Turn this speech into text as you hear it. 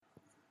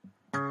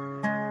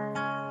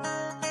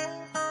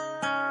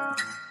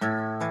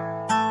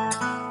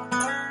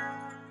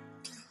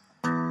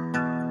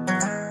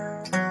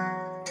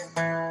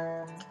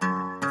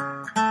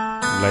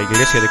La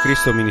Iglesia de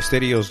Cristo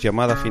Ministerios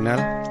Llamada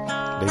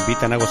Final le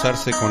invitan a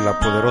gozarse con la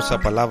poderosa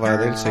palabra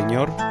del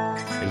Señor,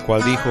 el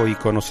cual dijo: y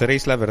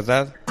conoceréis la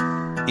verdad,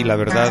 y la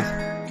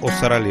verdad os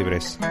hará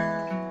libres.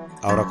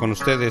 Ahora con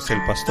ustedes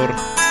el pastor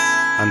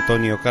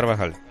Antonio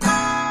Carvajal.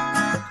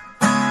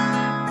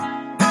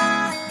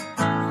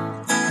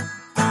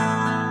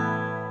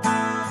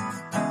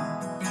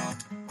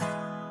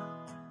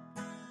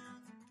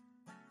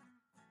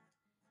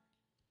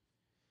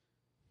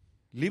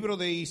 Libro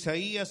de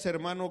Isaías,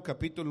 hermano,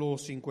 capítulo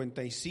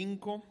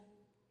 55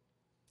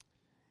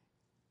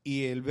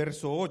 y el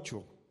verso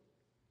 8.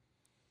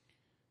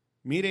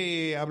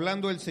 Mire,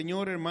 hablando el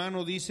Señor,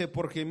 hermano, dice: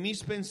 porque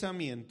mis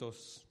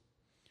pensamientos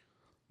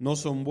no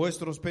son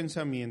vuestros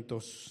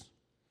pensamientos,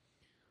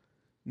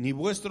 ni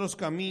vuestros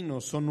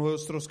caminos son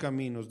nuestros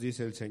caminos,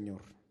 dice el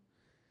Señor.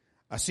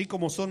 Así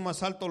como son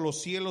más altos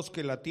los cielos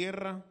que la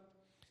tierra,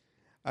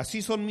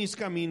 así son mis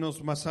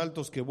caminos más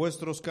altos que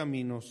vuestros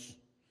caminos,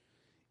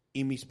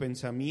 y mis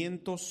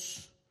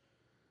pensamientos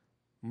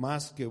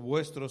más que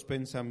vuestros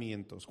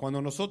pensamientos.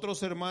 Cuando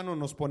nosotros, hermanos,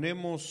 nos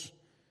ponemos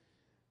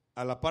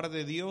a la par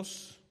de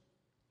Dios,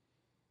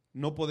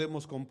 no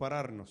podemos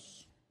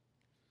compararnos.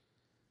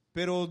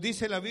 Pero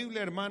dice la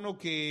Biblia, hermano,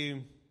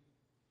 que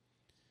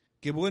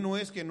bueno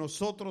es que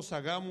nosotros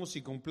hagamos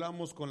y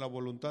cumplamos con la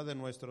voluntad de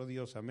nuestro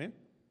Dios. Amén.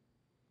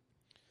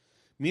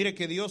 Mire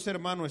que Dios,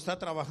 hermano, está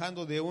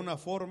trabajando de una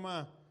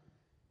forma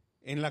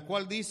en la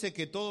cual dice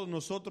que todos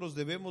nosotros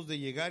debemos de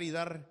llegar y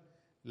dar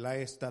la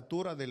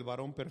estatura del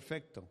varón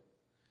perfecto,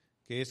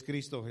 que es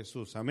Cristo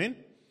Jesús.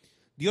 Amén.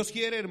 Dios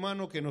quiere,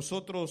 hermano, que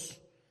nosotros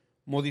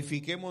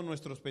modifiquemos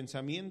nuestros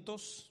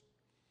pensamientos,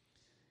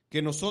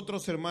 que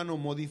nosotros, hermano,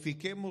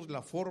 modifiquemos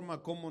la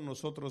forma como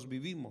nosotros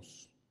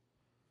vivimos,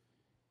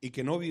 y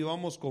que no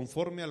vivamos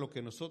conforme a lo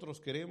que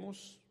nosotros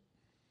queremos,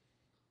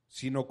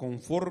 sino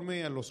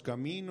conforme a los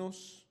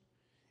caminos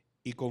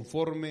y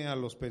conforme a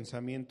los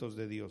pensamientos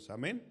de Dios.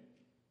 Amén.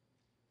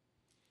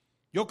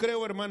 Yo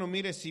creo, hermano,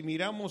 mire, si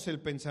miramos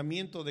el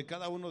pensamiento de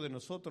cada uno de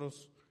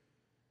nosotros,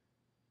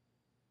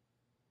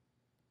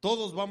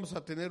 todos vamos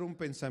a tener un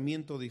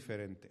pensamiento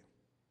diferente.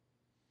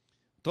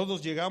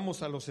 Todos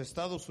llegamos a los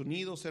Estados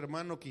Unidos,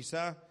 hermano,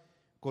 quizá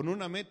con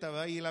una meta,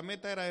 ¿verdad? Y la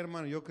meta era,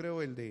 hermano, yo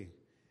creo el de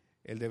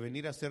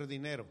venir a hacer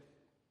dinero.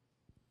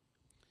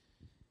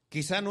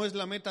 Quizá no es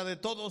la meta de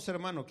todos,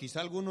 hermano, quizá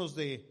algunos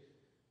de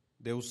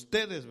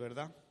ustedes,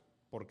 ¿verdad?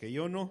 Porque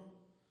yo no.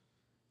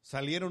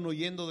 Salieron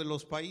huyendo de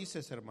los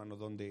países, hermano,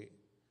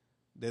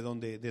 de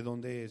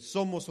donde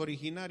somos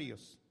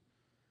originarios.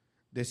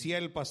 Decía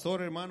el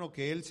pastor, hermano,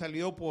 que él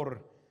salió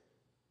por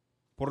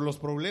los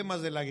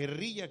problemas de la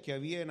guerrilla que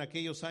había en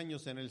aquellos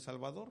años en El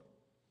Salvador,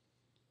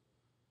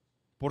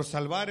 por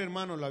salvar,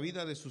 hermano, la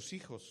vida de sus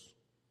hijos.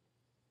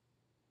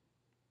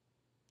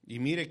 Y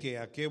mire que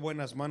a qué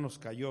buenas manos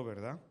cayó,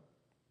 ¿verdad?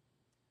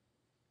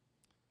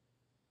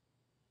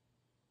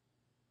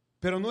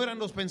 Pero no eran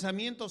los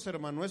pensamientos,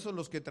 hermano, esos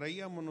los que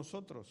traíamos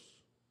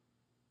nosotros,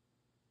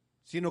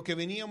 sino que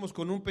veníamos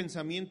con un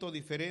pensamiento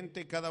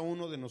diferente cada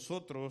uno de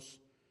nosotros,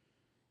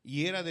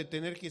 y era de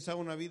tener quizá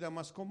una vida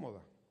más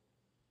cómoda.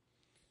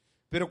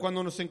 Pero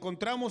cuando nos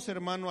encontramos,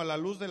 hermano, a la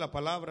luz de la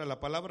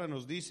palabra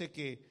nos dice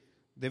que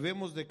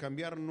debemos de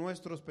cambiar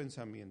nuestros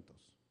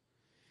pensamientos.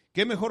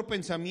 ¿Qué mejor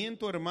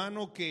pensamiento,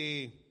 hermano,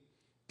 que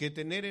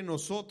tener en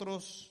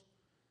nosotros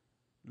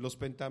los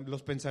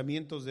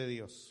pensamientos de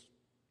Dios?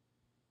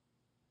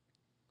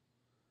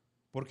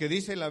 Porque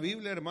dice la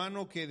Biblia,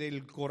 hermano, que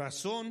del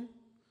corazón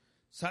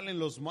salen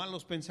los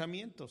malos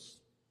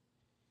pensamientos.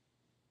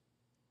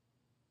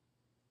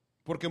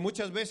 Porque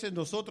muchas veces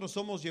nosotros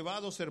somos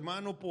llevados,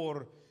 hermano,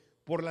 por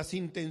las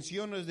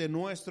intenciones de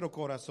nuestro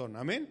corazón.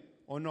 ¿Amén?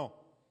 ¿O no?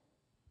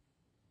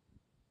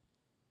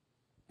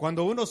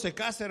 Cuando uno se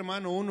casa,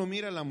 hermano, uno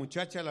mira a la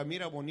muchacha, la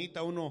mira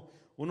bonita,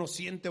 uno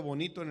siente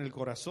bonito en el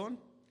corazón,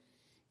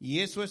 y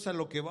eso es a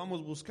lo que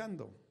vamos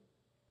buscando.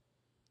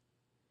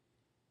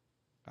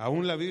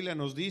 Aún la Biblia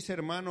nos dice,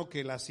 hermano,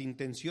 que las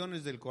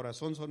intenciones del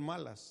corazón son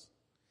malas.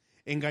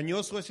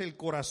 Engañoso es el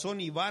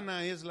corazón y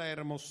vana es la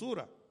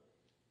hermosura.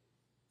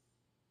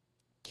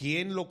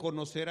 ¿Quién lo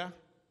conocerá?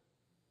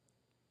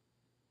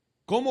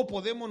 ¿Cómo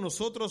podemos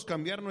nosotros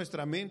cambiar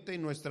nuestra mente y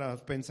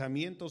nuestros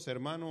pensamientos,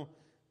 hermano,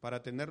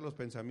 para tener los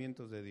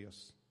pensamientos de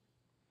Dios?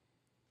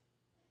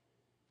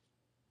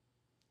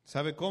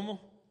 ¿Sabe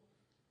cómo?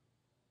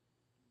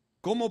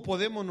 ¿Cómo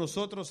podemos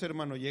nosotros,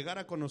 hermano, llegar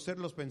a conocer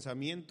los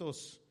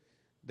pensamientos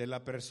de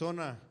la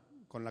persona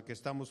con la que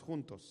estamos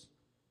juntos?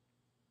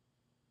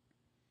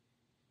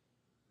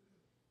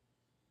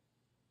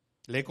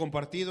 Le he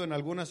compartido en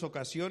algunas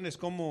ocasiones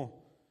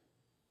cómo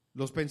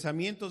los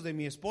pensamientos de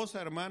mi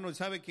esposa, hermano, él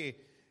sabe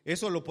que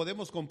eso lo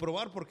podemos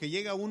comprobar porque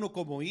llega uno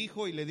como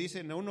hijo y le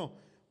dicen a uno: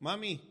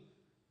 mami,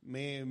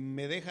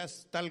 ¿me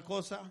dejas tal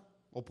cosa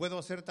o puedo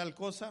hacer tal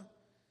cosa?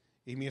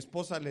 Y mi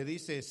esposa le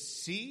dice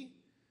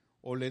sí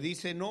o le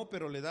dice no,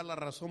 pero le da la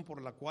razón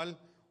por la cual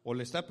o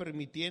le está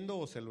permitiendo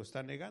o se lo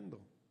está negando.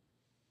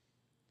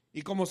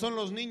 Y como son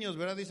los niños,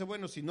 ¿verdad? Dice,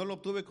 bueno, si no lo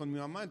obtuve con mi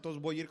mamá,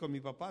 entonces voy a ir con mi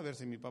papá a ver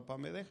si mi papá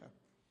me deja.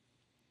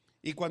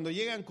 Y cuando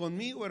llegan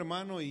conmigo,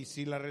 hermano, y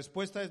si la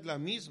respuesta es la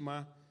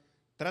misma,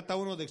 trata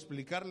uno de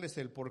explicarles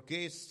el por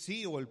qué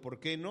sí o el por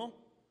qué no.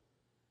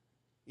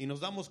 Y nos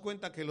damos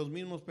cuenta que los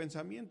mismos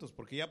pensamientos,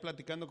 porque ya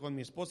platicando con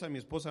mi esposa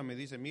me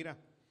dice, mira,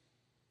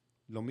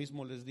 lo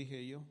mismo les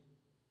dije yo.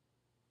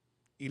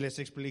 Y les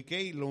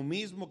expliqué, y lo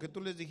mismo que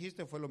tú les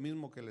dijiste fue lo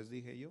mismo que les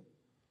dije yo.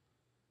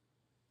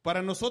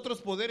 Para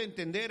nosotros poder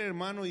entender,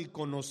 hermano, y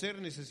conocer,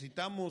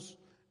 necesitamos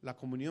la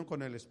comunión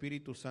con el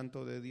Espíritu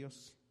Santo de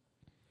Dios.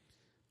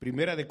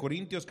 Primera de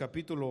Corintios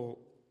capítulo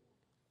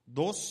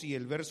 2 y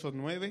el verso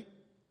 9.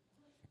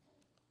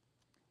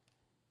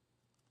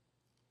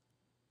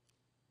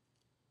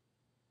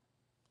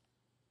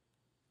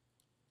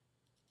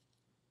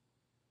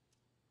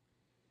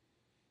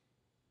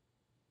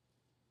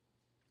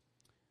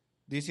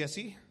 Dice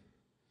así: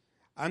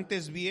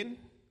 antes bien,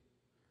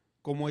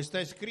 como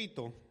está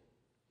escrito,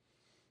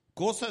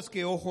 cosas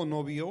que ojo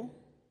no vio,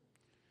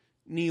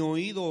 ni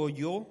oído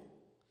oyó,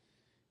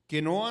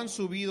 que no han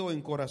subido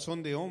en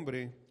corazón de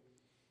hombre,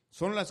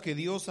 son las que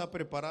Dios ha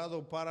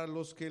preparado para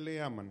los que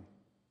le aman.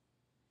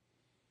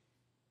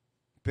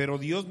 Pero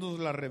Dios nos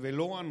las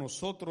reveló a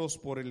nosotros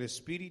por el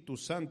Espíritu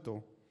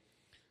Santo,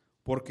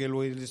 porque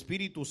el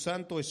Espíritu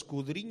Santo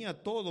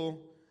escudriña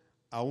todo,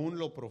 aún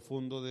lo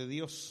profundo de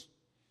Dios.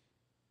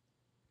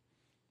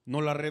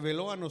 Nos la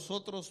reveló a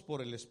nosotros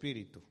por el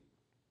Espíritu.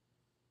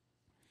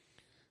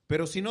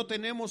 Pero si no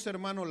tenemos,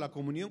 hermano, la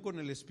comunión con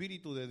el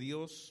Espíritu de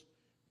Dios,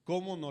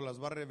 ¿cómo nos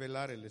las va a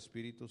revelar el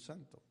Espíritu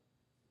Santo?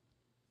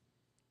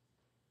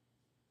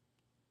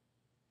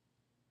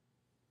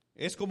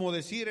 Es como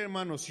decir,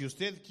 hermano, si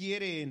usted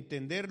quiere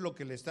entender lo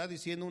que le está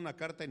diciendo una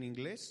carta en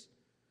inglés,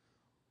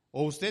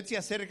 o usted se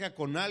acerca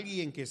con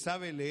alguien que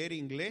sabe leer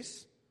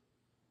inglés,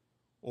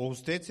 o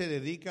usted se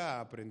dedica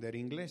a aprender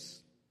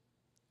inglés.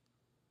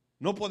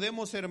 No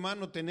podemos,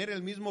 hermano, tener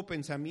el mismo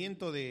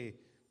pensamiento de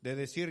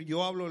decir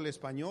yo hablo el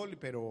español,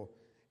 pero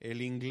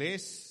el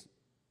inglés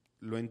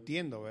lo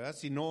entiendo, ¿verdad?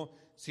 Si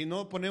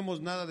no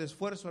ponemos nada de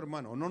esfuerzo,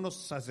 hermano, no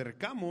nos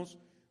acercamos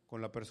con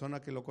la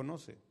persona que lo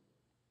conoce.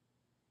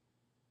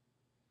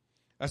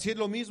 Así es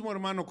lo mismo,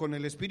 hermano, con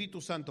el Espíritu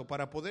Santo.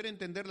 Para poder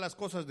entender las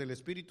cosas del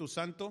Espíritu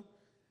Santo,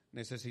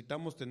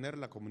 necesitamos tener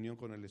la comunión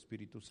con el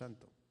Espíritu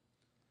Santo.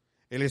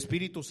 El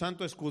Espíritu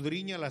Santo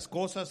escudriña las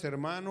cosas,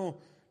 hermano,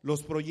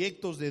 los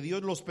proyectos de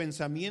Dios, los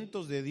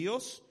pensamientos de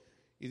Dios,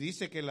 y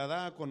dice que la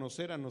da a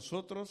conocer a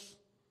nosotros,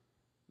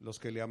 los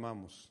que le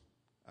amamos.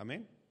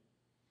 Amén.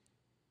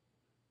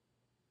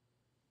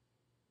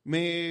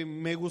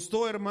 Me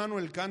gustó, hermano,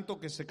 el canto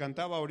que se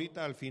cantaba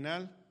ahorita al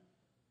final,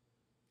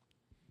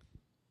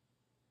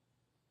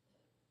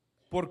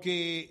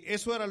 porque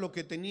eso era lo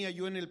que tenía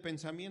yo en el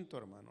pensamiento,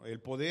 hermano,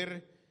 el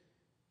poder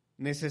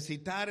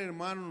necesitar,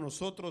 hermano,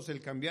 nosotros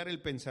el cambiar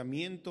el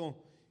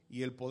pensamiento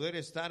y el poder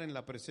estar en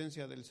la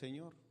presencia del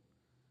Señor,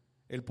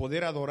 el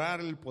poder adorar,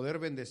 el poder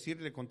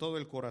bendecirle con todo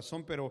el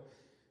corazón. Pero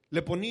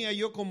le ponía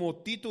yo como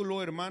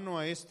título, hermano,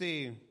 a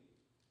este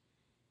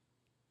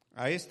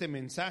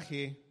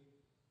mensaje,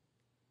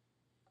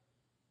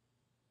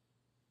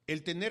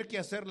 el tener que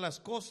hacer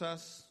las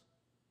cosas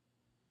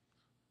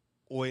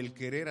o el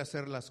querer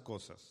hacer las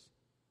cosas.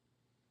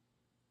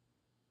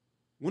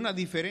 Una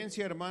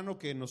diferencia, hermano,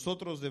 que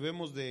nosotros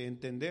debemos de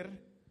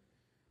entender.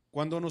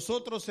 Cuando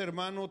nosotros,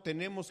 hermano,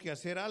 tenemos que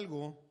hacer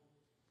algo,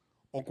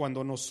 o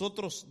cuando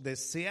nosotros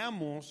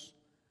deseamos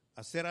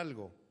hacer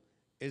algo,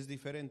 es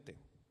diferente.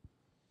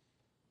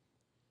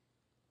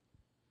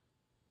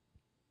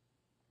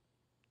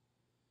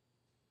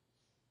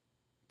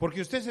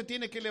 Porque usted se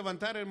tiene que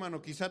levantar,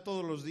 hermano, quizá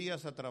todos los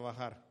días a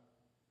trabajar.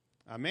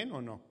 ¿Amén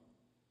o no?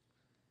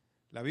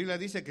 La Biblia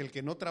dice que el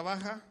que no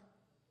trabaja,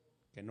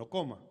 que no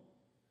coma.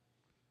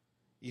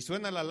 Y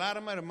suena la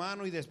alarma,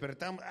 hermano, y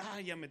despertamos,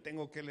 ya me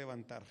tengo que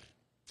levantar.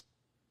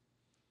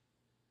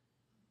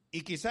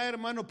 Y quizá,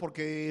 hermano,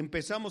 porque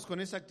empezamos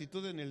con esa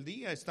actitud en el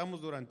día,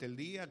 estamos durante el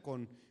día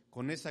con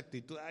esa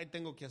actitud,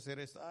 tengo que hacer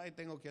esto,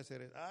 tengo que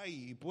hacer esto,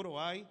 y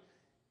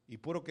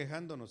puro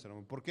quejándonos,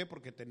 hermano. ¿Por qué?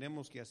 Porque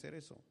tenemos que hacer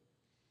eso.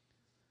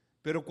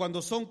 Pero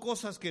cuando son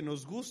cosas que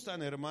nos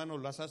gustan, hermano,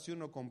 las hace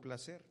uno con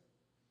placer.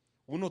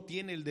 Uno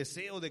tiene el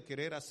deseo de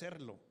querer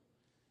hacerlo.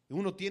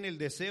 Uno tiene el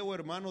deseo,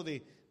 hermano,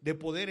 de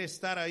poder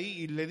estar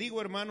ahí. Y le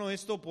digo, hermano,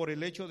 esto por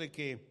el hecho de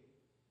que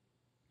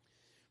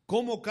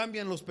cómo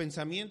cambian los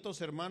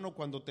pensamientos, hermano,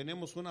 cuando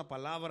tenemos una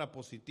palabra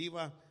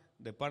positiva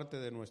de parte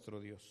de nuestro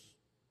Dios.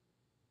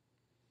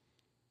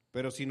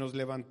 Pero si nos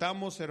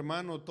levantamos,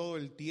 hermano, todo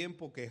el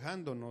tiempo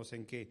quejándonos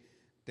en que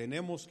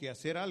tenemos que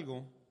hacer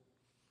algo,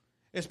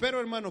 espero,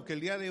 hermano, que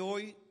el día de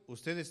hoy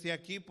usted esté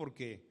aquí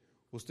porque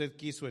usted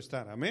quiso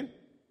estar. Amén.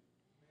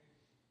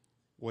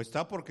 O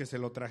está porque se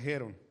lo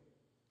trajeron.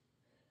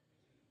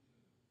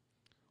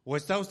 O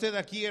está usted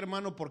aquí,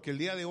 hermano, porque el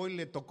día de hoy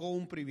le tocó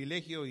un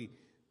privilegio y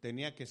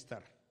tenía que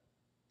estar.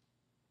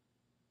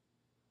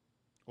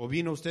 O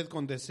vino usted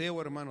con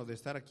deseo, hermano, de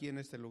estar aquí en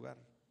este lugar.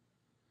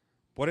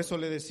 Por eso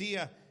le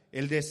decía,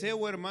 el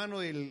deseo,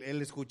 hermano,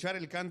 el escuchar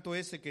el canto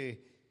ese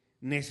que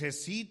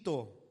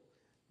necesito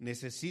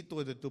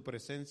de tu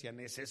presencia,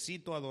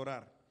 necesito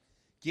adorar.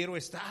 Quiero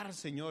estar,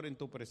 Señor, en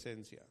tu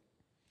presencia.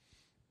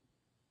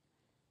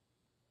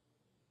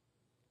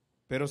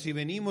 Pero si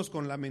venimos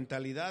con la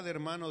mentalidad,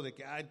 hermano, de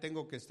que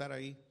tengo que estar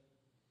ahí,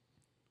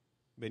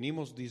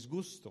 venimos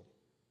disgusto.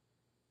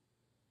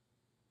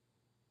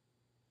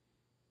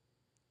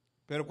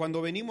 Pero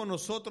cuando venimos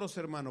nosotros,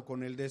 hermano,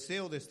 con el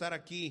deseo de estar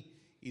aquí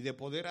y de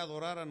poder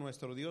adorar a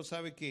nuestro Dios,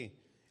 sabe que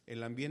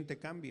el ambiente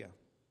cambia.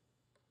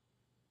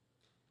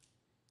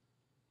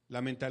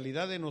 La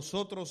mentalidad de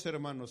nosotros,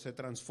 hermanos, se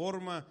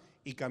transforma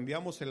y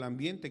cambiamos el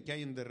ambiente que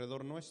hay en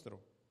derredor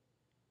nuestro.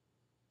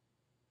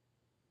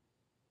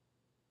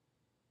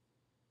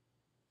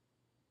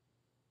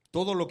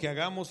 Todo lo que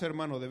hagamos,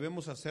 hermano,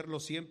 debemos hacerlo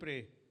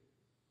siempre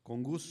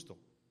con gusto.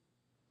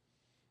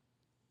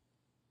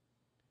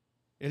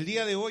 El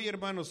día de hoy,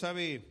 hermano,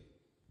 sabe,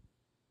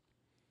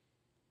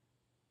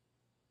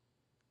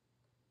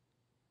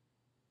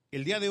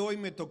 el día de hoy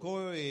me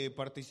tocó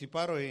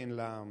participar en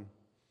la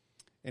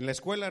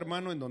escuela,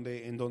 hermano, en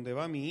donde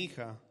va mi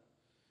hija.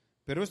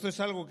 Pero esto es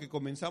algo que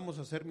comenzamos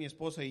a hacer mi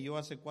esposa y yo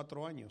hace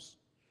 4 años.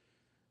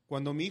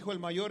 Cuando mi hijo el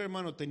mayor,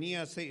 hermano,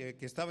 que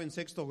estaba en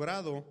 6º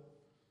grado,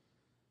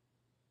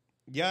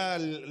 ya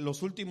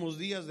los últimos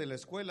días de la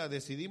escuela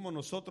decidimos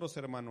nosotros,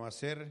 hermano,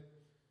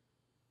 hacer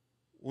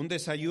un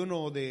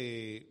desayuno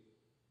de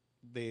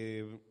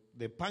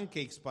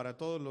pancakes para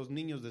todos los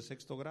niños de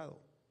 6º grado.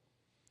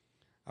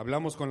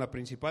 Hablamos con la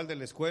principal de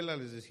la escuela,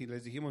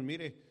 les dijimos,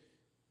 mire,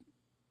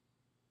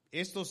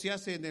 esto se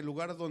hace en el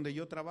lugar donde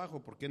yo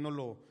trabajo, ¿por qué no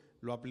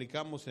lo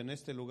aplicamos en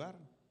este lugar?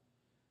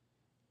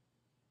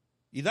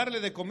 Y darle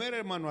de comer,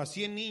 hermano, a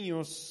 100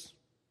 niños,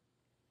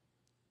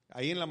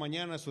 ahí en la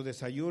mañana su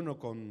desayuno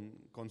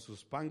con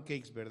sus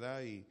pancakes,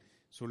 ¿verdad? Y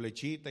su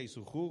lechita y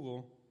su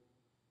jugo.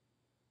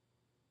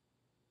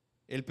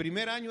 El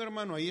primer año,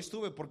 hermano, ahí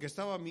estuve porque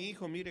estaba mi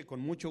hijo, mire, con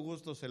mucho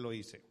gusto se lo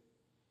hice.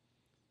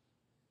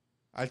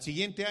 Al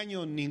siguiente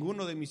año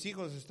ninguno de mis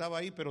hijos estaba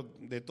ahí, pero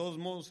de todos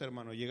modos,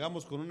 hermano,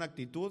 llegamos con una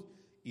actitud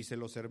y se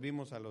lo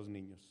servimos a los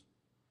niños.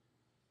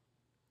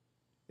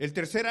 El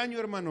tercer año,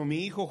 hermano,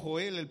 mi hijo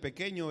Joel, el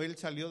pequeño, él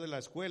salió de la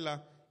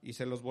escuela y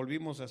se los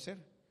volvimos a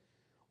hacer.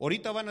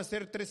 Ahorita van a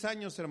ser 3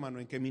 años, hermano,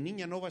 en que mi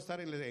niña no va a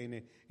estar en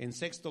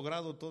 6º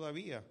grado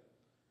todavía.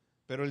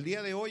 Pero el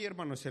día de hoy,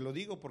 hermano, se lo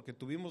digo porque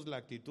tuvimos la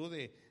actitud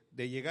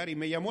de llegar. Y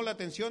me llamó la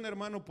atención,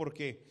 hermano,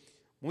 porque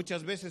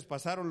muchas veces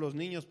pasaron los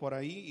niños por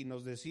ahí y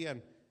nos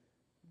decían,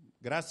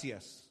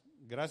 gracias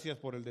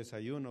por el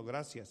desayuno,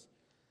 gracias.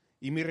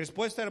 Y mi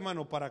respuesta,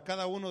 hermano, para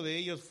cada uno de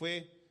ellos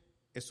fue,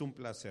 es un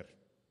placer.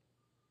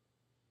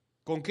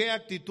 ¿Con qué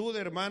actitud,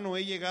 hermano,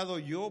 he llegado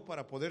yo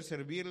para poder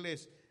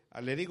servirles?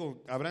 Le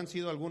digo, habrán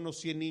sido algunos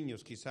 100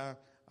 niños quizá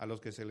a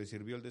los que se les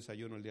sirvió el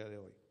desayuno el día de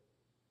hoy.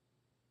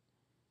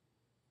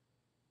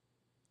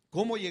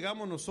 ¿Cómo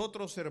llegamos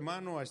nosotros,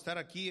 hermano, a estar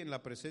aquí en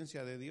la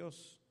presencia de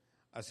Dios,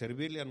 a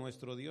servirle a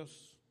nuestro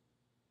Dios?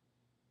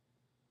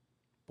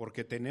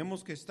 ¿Porque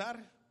tenemos que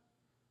estar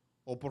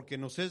o porque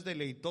nos es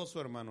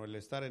deleitoso, hermano, el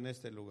estar en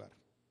este lugar?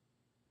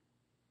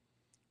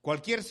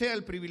 Cualquier sea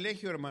el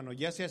privilegio, hermano,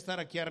 ya sea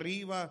estar aquí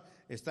arriba,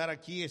 estar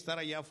aquí, estar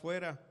allá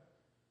afuera.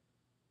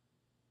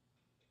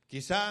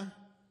 Quizá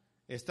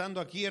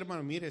estando aquí,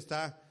 hermano, mire,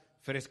 está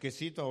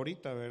fresquecito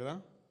ahorita,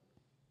 ¿verdad?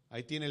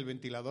 Ahí tiene el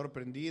ventilador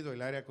prendido,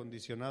 el aire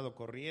acondicionado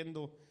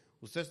corriendo,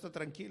 usted está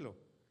tranquilo.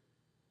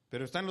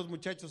 Pero están los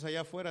muchachos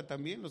allá afuera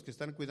también, los que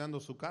están cuidando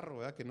su carro,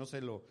 ¿verdad? Que no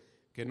se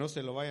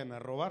lo vayan a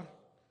robar,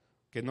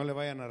 que no le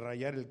vayan a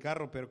rayar el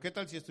carro. Pero ¿qué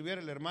tal si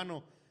estuviera el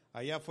hermano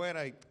allá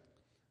afuera y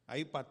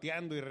ahí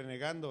pateando y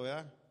renegando,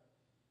 ¿verdad?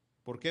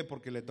 ¿Por qué?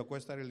 Porque le tocó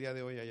estar el día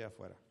de hoy allá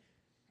afuera.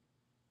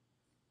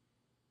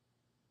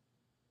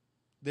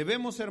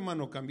 Debemos,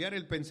 hermano, cambiar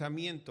el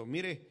pensamiento.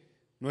 Mire,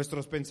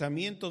 nuestros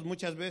pensamientos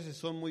muchas veces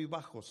son muy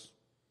bajos,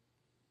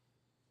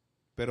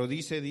 pero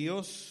dice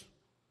Dios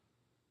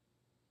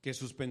que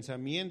sus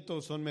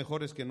pensamientos son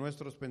mejores que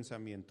nuestros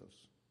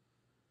pensamientos.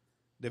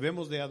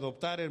 Debemos de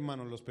adoptar,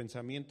 hermano, los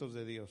pensamientos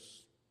de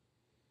Dios.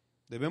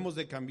 Debemos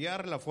de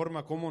cambiar la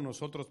forma como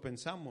nosotros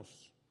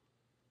pensamos.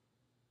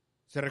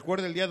 Se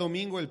recuerda el día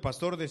domingo, el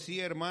pastor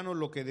decía, hermano,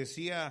 lo que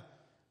decía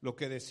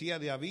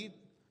David.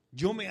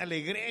 Yo me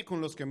alegré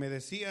con los que me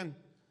decían,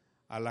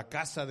 a la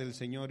casa del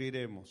Señor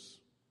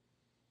iremos.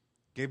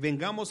 Que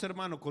vengamos,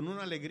 hermano, con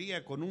una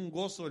alegría, con un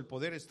gozo, el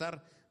poder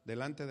estar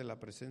delante de la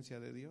presencia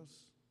de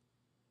Dios.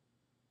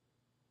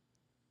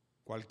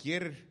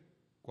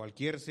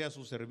 Cualquier sea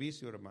su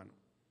servicio, hermano,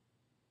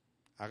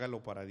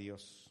 hágalo para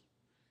Dios.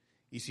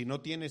 Y si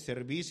no tiene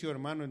servicio,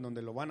 hermano, en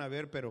donde lo van a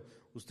ver, pero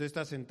usted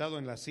está sentado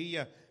en la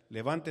silla,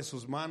 levante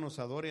sus manos,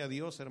 adore a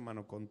Dios,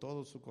 hermano, con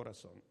todo su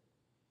corazón.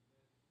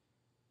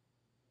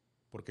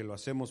 Porque lo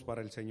hacemos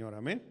para el Señor,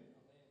 amén.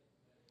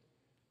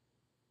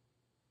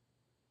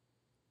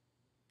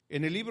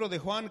 En el libro de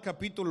Juan,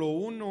 capítulo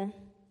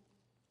 1,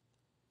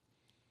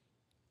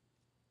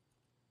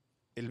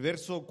 el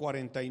verso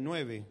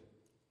 49.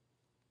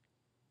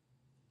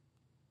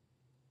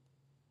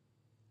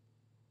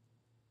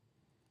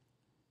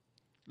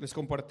 Les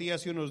compartí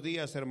hace unos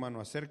días, hermano,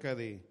 acerca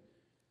de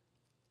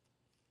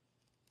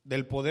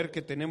del poder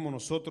que tenemos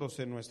nosotros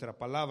en nuestra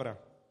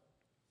palabra.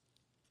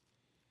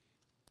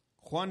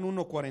 Juan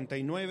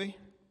 1:49.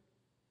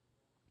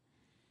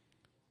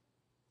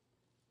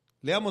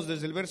 Leamos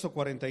desde el verso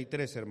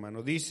 43,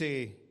 hermano.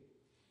 Dice: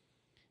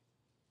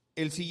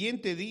 el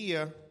siguiente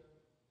día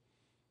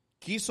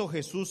quiso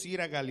Jesús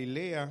ir a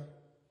Galilea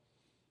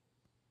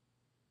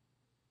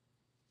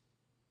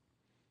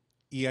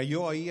y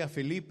halló ahí a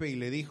Felipe y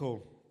le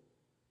dijo: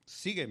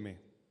 sígueme.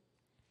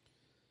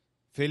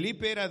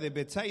 Felipe era de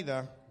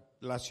Betsaida,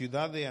 la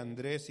ciudad de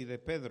Andrés y de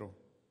Pedro.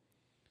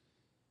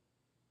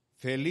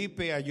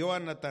 Felipe halló a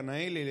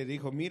Natanael y le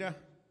dijo: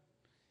 mira.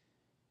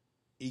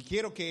 Y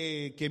quiero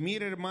que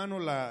mire, hermano,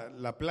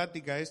 la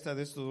plática esta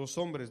de estos dos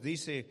hombres.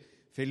 Dice: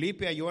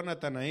 Felipe halló a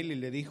Natanael y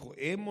le dijo: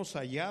 hemos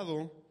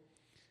hallado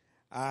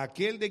a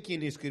aquel de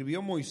quien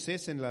escribió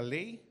Moisés en la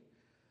ley,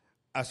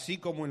 así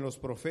como en los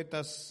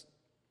profetas,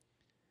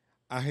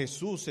 a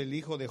Jesús, el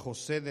hijo de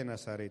José de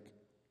Nazaret.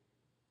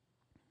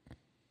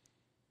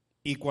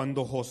 Y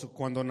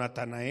cuando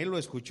Natanael lo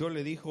escuchó,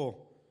 le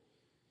dijo: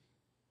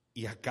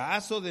 ¿y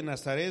acaso de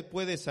Nazaret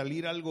puede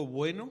salir algo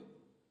bueno?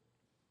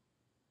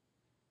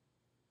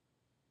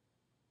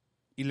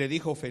 Y le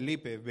dijo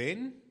Felipe: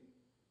 ven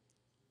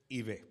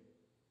y ve.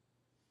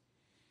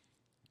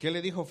 ¿Qué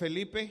le dijo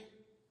Felipe?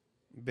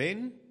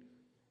 Ven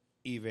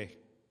y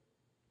ve.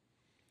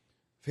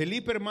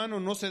 Felipe, hermano,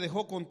 no se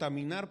dejó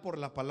contaminar por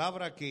la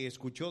palabra que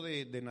escuchó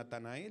de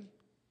Natanael.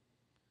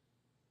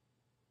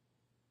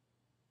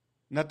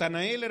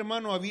 Natanael,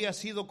 hermano, había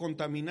sido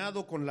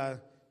contaminado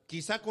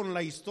quizá con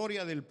la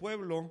historia del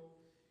pueblo,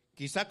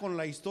 quizá con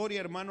la historia,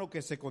 hermano,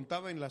 que se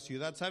contaba en la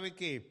ciudad. ¿Sabe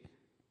qué?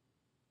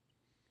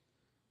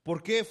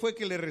 ¿Por qué fue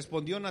que le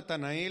respondió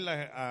Natanael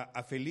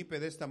a Felipe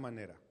de esta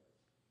manera?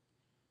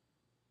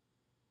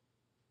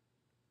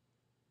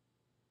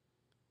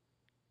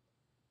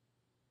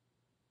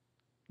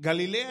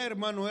 Galilea,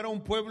 hermano, era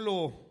un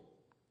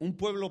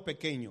pueblo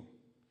pequeño,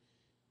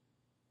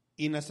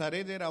 y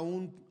Nazaret era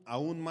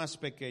aún más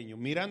pequeño.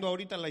 Mirando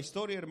ahorita la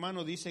historia,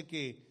 hermano, dice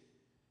que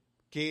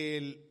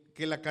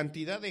la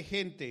cantidad de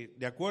gente,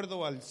 de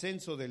acuerdo al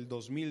censo del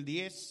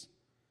 2010,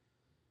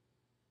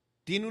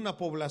 tiene una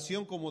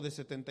población como de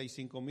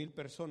 75,000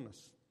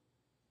 personas.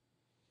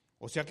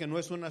 O sea que no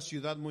es una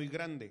ciudad muy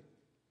grande.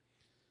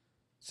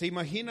 ¿Se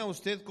imagina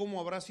usted cómo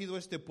habrá sido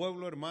este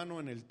pueblo, hermano,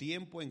 en el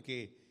tiempo en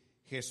que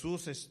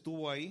Jesús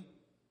estuvo ahí?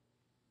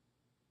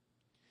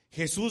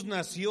 Jesús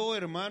nació,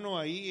 hermano,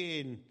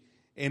 ahí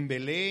en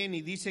Belén,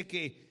 y dice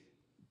que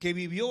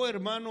vivió,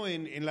 hermano,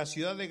 en la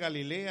ciudad de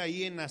Galilea,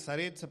 ahí en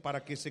Nazaret,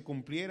 para que se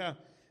cumpliera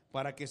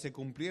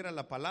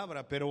la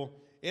palabra.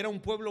 Pero era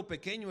un pueblo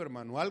pequeño,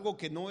 hermano, algo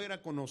que no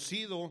era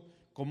conocido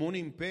como un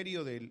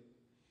imperio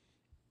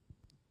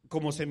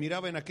como se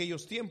miraba en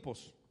aquellos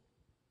tiempos.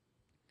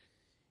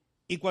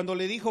 Y cuando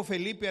le dijo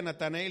Felipe a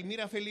Natanael: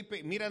 mira,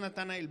 Felipe, mira,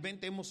 Natanael,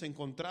 vente, hemos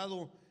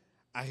encontrado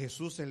a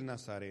Jesús el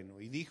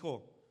Nazareno. Y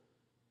dijo: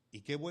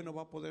 ¿y qué bueno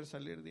va a poder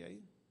salir de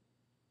ahí?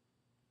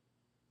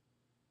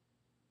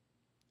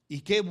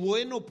 ¿Y qué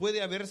bueno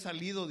puede haber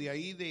salido de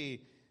ahí,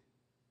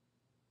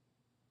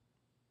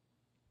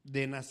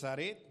 de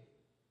Nazaret?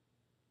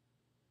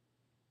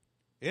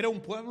 Era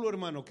un pueblo,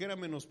 hermano, que era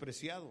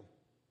menospreciado.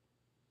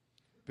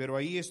 Pero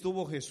ahí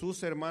estuvo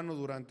Jesús, hermano,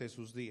 durante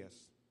sus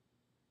días.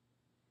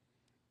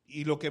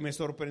 Y lo que me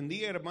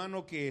sorprendía,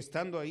 hermano, que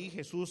estando ahí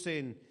Jesús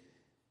en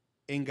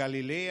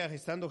Galilea,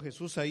 estando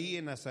Jesús ahí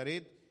en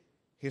Nazaret,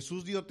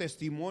 Jesús dio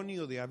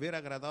testimonio de haber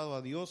agradado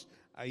a Dios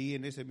ahí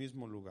en ese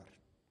mismo lugar.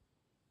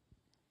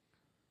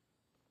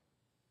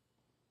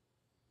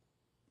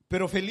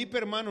 Pero Felipe,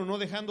 hermano, no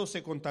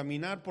dejándose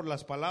contaminar por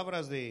las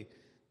palabras de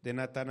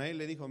Natanael,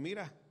 le dijo: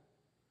 mira,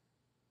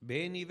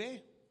 ven y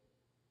ve.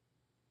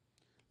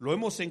 Lo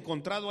hemos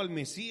encontrado al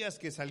Mesías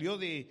que salió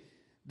de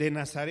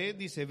Nazaret.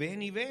 Dice: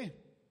 ven y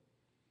ve.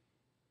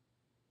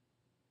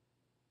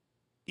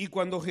 Y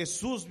cuando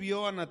Jesús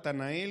vio a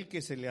Natanael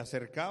que se le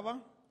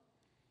acercaba,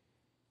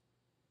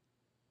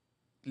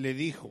 le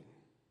dijo: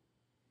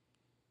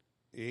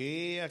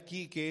 he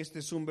aquí que este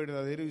es un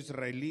verdadero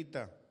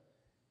israelita,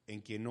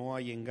 en quien no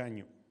hay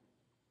engaño.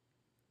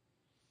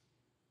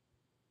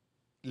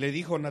 Le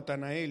dijo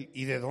Natanael: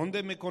 ¿y de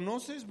dónde me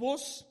conoces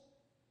vos?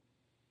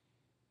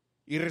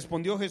 Y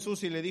respondió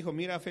Jesús y le dijo: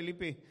 mira,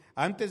 Felipe,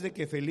 antes de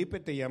que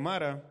Felipe te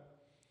llamara,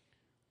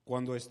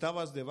 cuando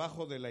estabas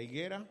debajo de la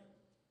higuera,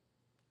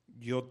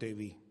 yo te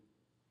vi.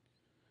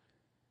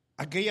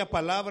 Aquella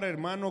palabra,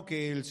 hermano,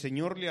 que el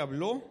Señor le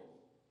habló,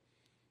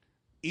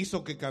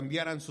 hizo que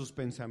cambiaran sus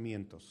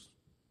pensamientos.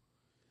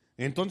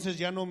 Entonces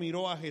ya no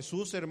miró a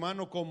Jesús,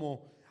 hermano,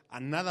 como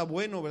a nada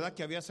bueno, ¿verdad?,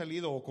 que había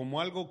salido, o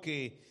como algo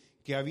que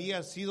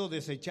había sido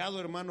desechado,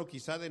 hermano,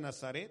 quizá de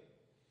Nazaret,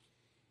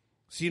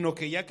 sino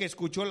que ya que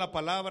escuchó la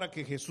palabra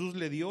que Jesús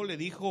le dio, le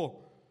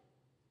dijo: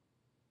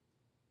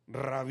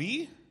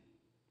 Rabí,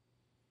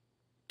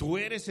 ¿tú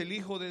eres el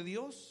Hijo de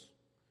Dios?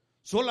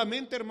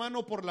 Solamente,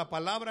 hermano, por la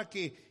palabra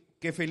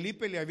que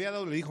Felipe le había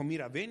dado, le dijo: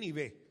 mira, ven y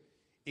ve.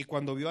 Y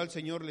cuando vio al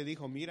Señor le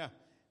dijo: mira,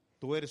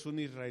 tú eres un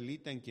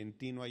israelita en quien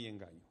ti no hay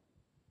engaño.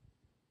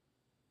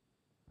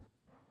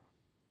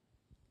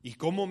 ¿Y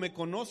cómo me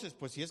conoces?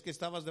 Pues si es que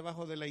estabas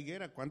debajo de la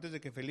higuera, antes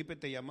de que Felipe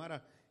te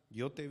llamara,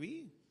 yo te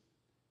vi.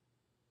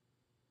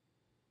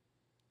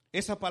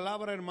 Esa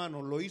palabra,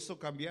 hermano, lo hizo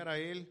cambiar a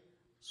él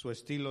su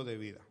estilo de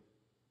vida.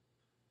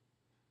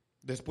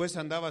 Después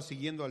andaba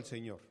siguiendo al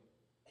Señor.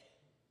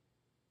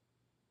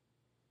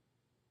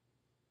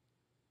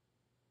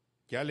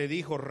 Ya le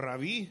dijo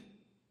Rabí,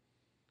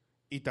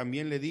 y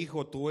también le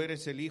dijo, tú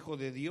eres el Hijo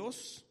de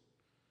Dios,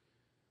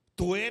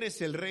 tú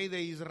eres el Rey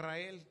de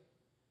Israel.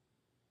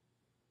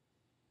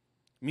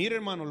 Mire,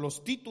 hermano,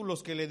 los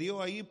títulos que le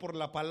dio ahí por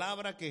la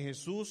palabra que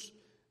Jesús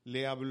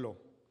le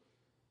habló,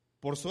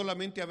 por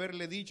solamente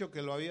haberle dicho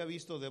que lo había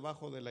visto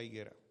debajo de la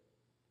higuera.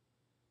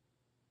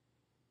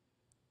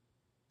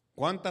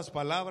 ¿Cuántas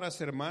palabras,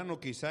 hermano,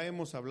 quizá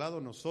hemos hablado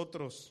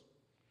nosotros,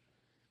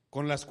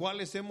 con las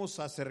cuales hemos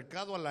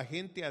acercado a la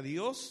gente a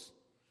Dios,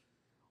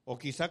 o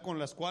quizá con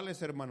las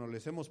cuales, hermano,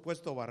 les hemos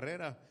puesto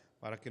barrera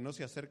para que no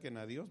se acerquen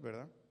a Dios,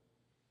 ¿verdad?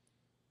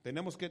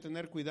 Tenemos que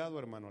tener cuidado,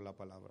 hermano, la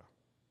palabra.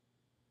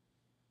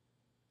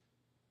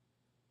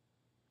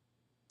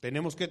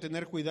 Tenemos que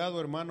tener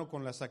cuidado, hermano,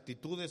 con las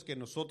actitudes que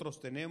nosotros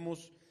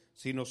tenemos.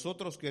 Si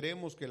nosotros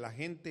queremos que la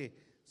gente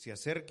se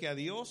acerque a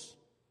Dios,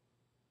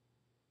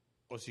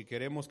 o si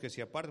queremos que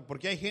se aparte.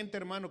 Porque hay gente,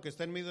 hermano, que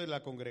está en medio de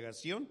la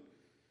congregación,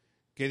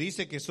 que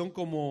dice que son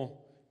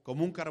como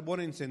un carbón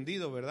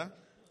encendido, ¿verdad?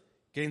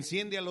 Que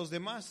enciende a los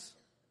demás.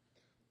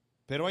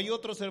 Pero hay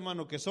otros,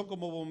 hermano, que son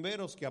como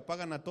bomberos que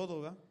apagan a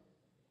todo, ¿verdad?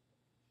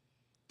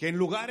 Que en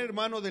lugar,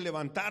 hermano, de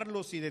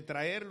levantarlos y de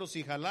traerlos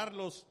y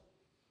jalarlos,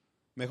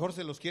 mejor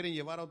se los quieren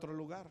llevar a otro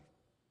lugar.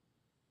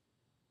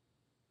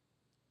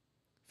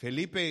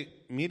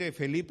 Felipe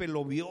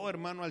lo vio,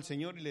 hermano, al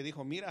Señor y le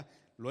dijo, mira,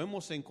 lo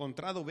hemos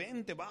encontrado,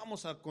 vente,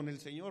 vamos con el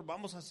Señor,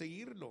 vamos a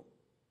seguirlo.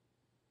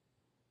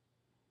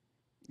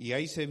 Y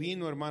ahí se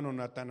vino, hermano,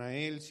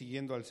 Natanael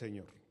siguiendo al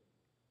Señor.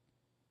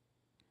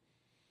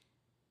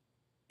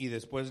 Y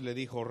después le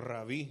dijo,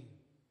 Rabí,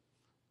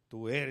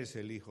 tú eres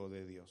el Hijo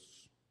de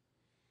Dios.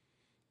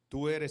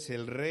 Tú eres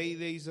el Rey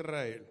de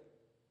Israel.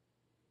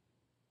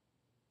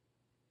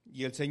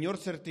 Y el Señor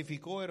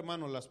certificó,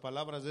 hermano, las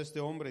palabras de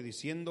este hombre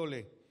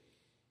diciéndole,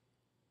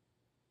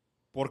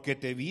 porque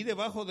te vi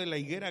debajo de la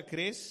higuera,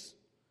 ¿crees?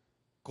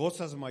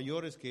 Cosas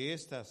mayores que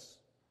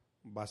estas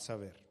vas a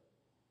ver.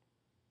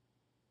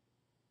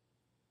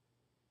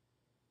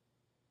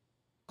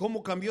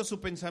 ¿Cómo cambió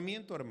su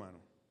pensamiento, hermano?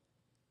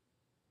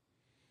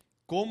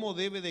 ¿Cómo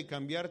debe de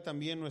cambiar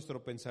también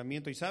nuestro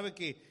pensamiento? Y sabe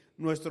que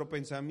nuestro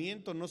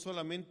pensamiento no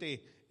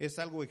solamente es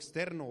algo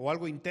externo o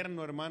algo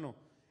interno, hermano.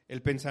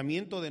 El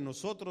pensamiento de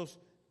nosotros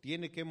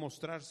tiene que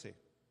mostrarse.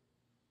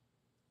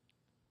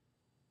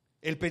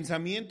 El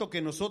pensamiento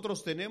que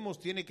nosotros tenemos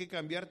tiene que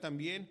cambiar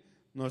también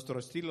nuestro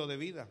estilo de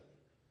vida.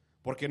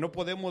 Porque no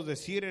podemos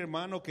decir,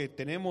 hermano, que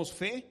tenemos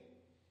fe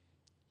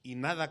y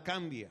nada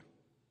cambia.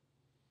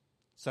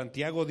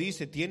 Santiago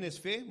dice, ¿tienes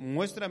fe?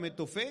 Muéstrame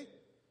tu fe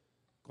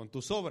con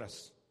tus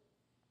obras.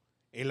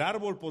 El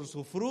árbol por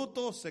su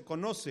fruto se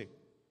conoce.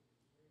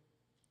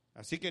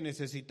 Así que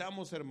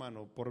necesitamos,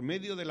 hermano, por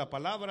medio de la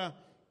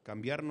palabra,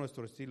 cambiar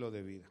nuestro estilo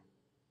de vida.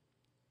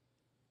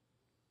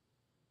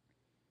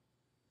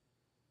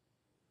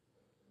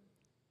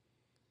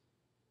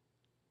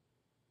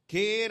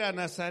 ¿Qué era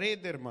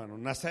Nazaret, hermano?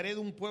 Nazaret,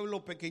 un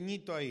pueblo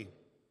pequeñito ahí.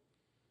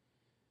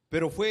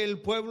 Pero fue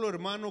el pueblo,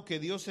 hermano, que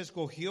Dios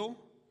escogió.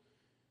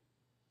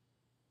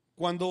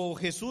 Cuando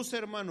Jesús,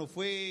 hermano,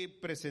 fue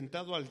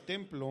presentado al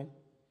templo,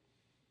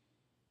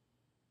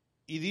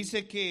 y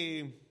dice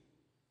que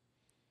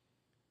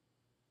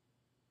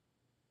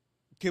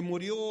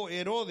murió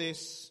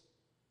Herodes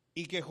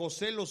y que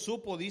José lo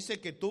supo, dice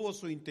que tuvo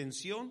su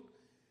intención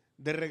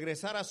de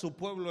regresar a su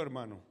pueblo,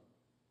 hermano.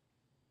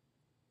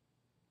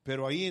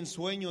 Pero ahí en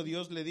sueño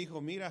Dios le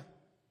dijo, mira,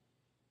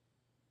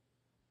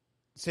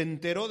 se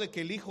enteró de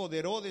que el hijo de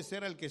Herodes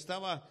era el que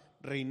estaba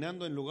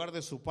reinando en lugar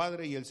de su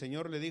padre, y el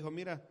Señor le dijo,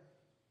 mira,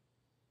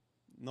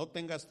 no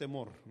tengas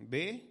temor,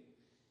 ve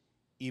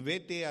y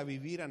vete a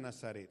vivir a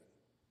Nazaret,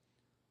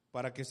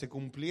 para que se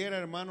cumpliera,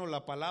 hermano,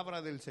 la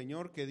palabra del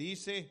Señor que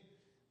dice,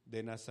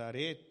 de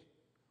Nazaret,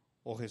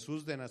 o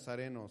Jesús de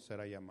Nazareno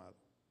será llamado.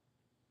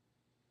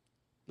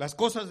 Las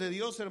cosas de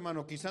Dios,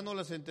 hermano, quizá no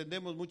las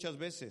entendemos muchas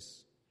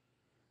veces,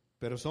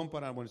 pero son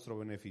para nuestro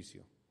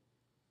beneficio.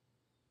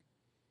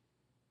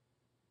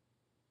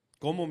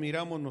 ¿Cómo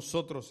miramos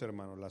nosotros,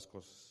 hermano, las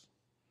cosas?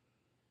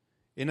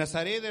 En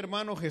Nazaret,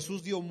 hermano,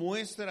 Jesús dio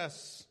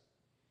muestras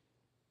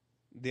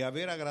de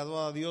haber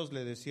agradado a Dios,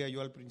 le decía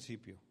yo al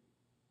principio.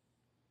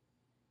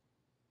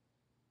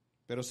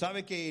 Pero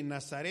sabe que en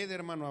Nazaret,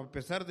 hermano, a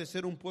pesar de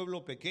ser un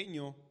pueblo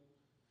pequeño,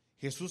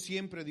 Jesús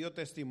siempre dio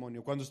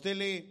testimonio. Cuando usted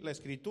lee la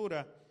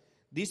Escritura,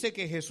 dice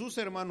que Jesús,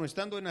 hermano,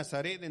 estando en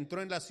Nazaret,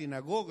 entró en la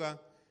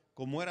sinagoga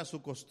como era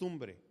su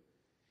costumbre.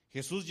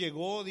 Jesús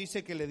llegó,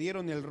 dice que le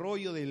dieron el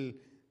rollo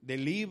del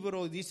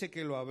libro, dice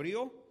que lo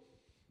abrió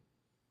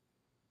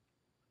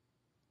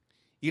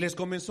y les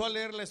comenzó a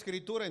leer la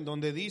Escritura en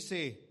donde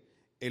dice,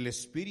 el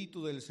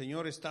Espíritu del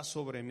Señor está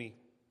sobre mí,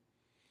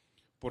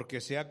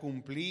 porque se ha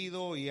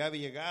cumplido y ha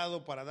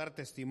llegado para dar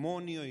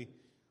testimonio. Y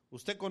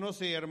usted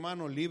conoce,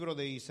 hermano, el libro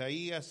de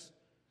Isaías,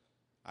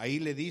 ahí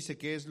le dice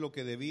qué es lo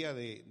que debía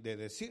de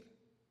decir.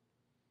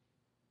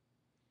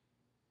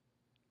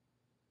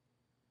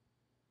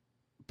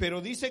 Pero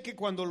dice que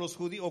cuando los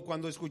judíos, o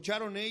cuando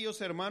escucharon ellos,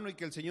 hermano, y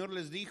que el Señor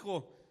les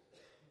dijo,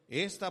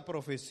 esta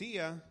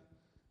profecía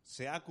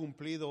se ha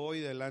cumplido hoy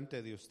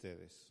delante de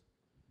ustedes.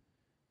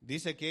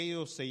 Dice que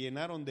ellos se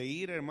llenaron de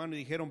ira, hermano, y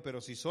dijeron,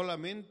 pero si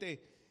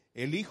solamente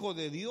el Hijo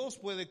de Dios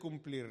puede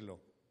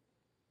cumplirlo.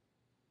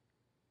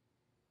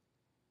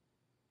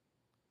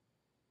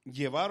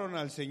 Llevaron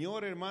al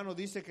Señor, hermano,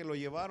 dice que lo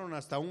llevaron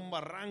hasta un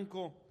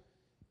barranco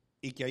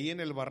y que ahí en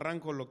el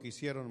barranco lo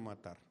quisieron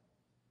matar.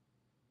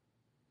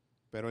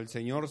 Pero el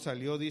Señor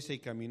salió, dice, y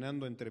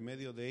caminando entre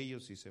medio de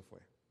ellos y se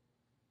fue.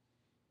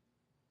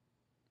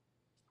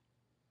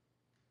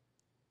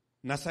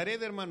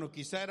 Nazaret, hermano,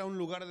 quizá era un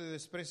lugar de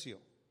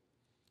desprecio.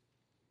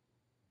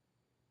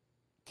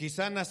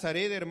 Quizá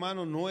Nazaret,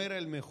 hermano, no era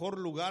el mejor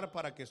lugar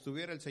para que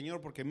estuviera el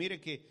Señor, porque mire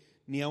que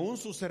ni aun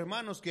sus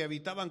hermanos que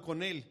habitaban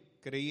con él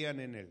creían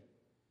en él.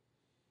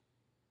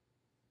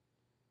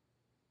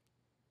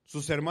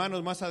 Sus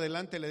hermanos más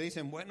adelante le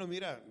dicen, bueno,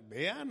 mira,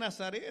 ve a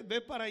Nazaret,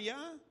 ve para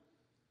allá.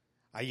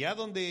 Allá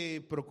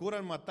donde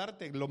procuran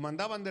matarte, lo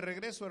mandaban de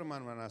regreso,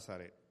 hermano, a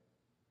Nazaret.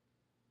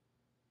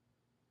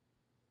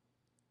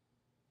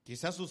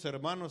 Quizás sus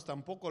hermanos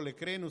tampoco le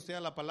creen usted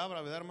a la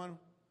palabra, ¿verdad, hermano?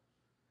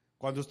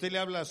 Cuando usted le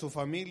habla a su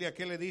familia,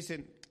 ¿qué le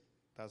dicen?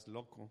 Estás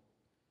loco.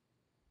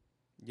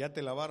 Ya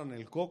te lavaron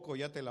el coco,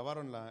 ya te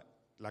lavaron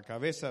la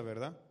cabeza,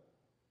 ¿verdad?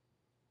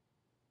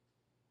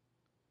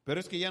 Pero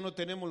es que ya no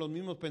tenemos los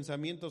mismos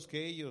pensamientos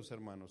que ellos,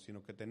 hermanos,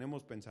 sino que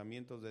tenemos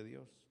pensamientos de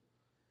Dios.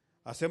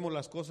 Hacemos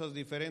las cosas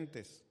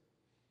diferentes.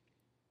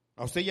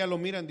 A usted ya lo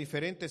miran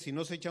diferente si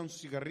no se echa un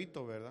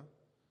cigarrito, ¿verdad?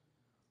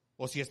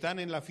 O si están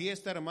en la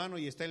fiesta, hermano,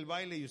 y está el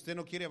baile y usted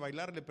no quiere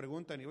bailar, le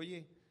preguntan, y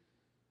oye,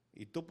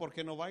 ¿y tú por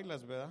qué no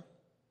bailas, verdad?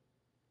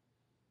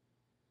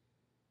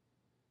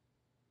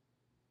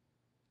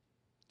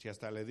 Si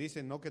hasta le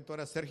dicen, no, que tú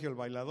eras Sergio el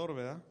bailador,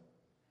 ¿verdad?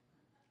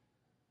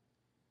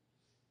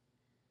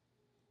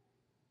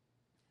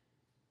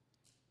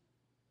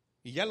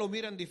 Y ya lo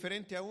miran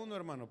diferente a uno,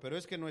 hermano, pero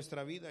es que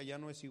nuestra vida ya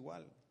no es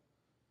igual.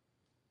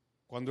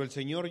 Cuando el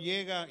Señor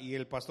llega y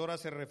el pastor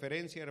hace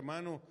referencia,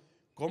 hermano,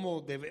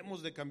 cómo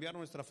debemos de cambiar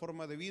nuestra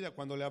forma de vida.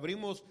 Cuando le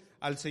abrimos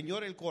al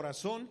Señor el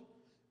corazón,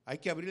 hay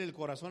que abrirle el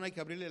corazón, hay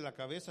que abrirle la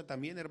cabeza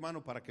también,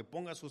 hermano, para que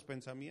ponga sus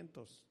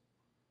pensamientos.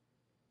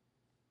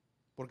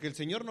 Porque el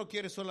Señor no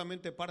quiere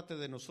solamente parte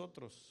de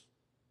nosotros.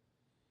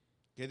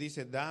 Que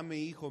dice, dame,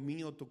 hijo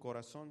mío, tu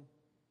corazón.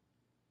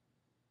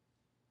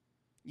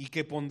 Y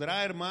que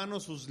pondrá, hermano,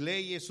 sus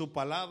leyes, su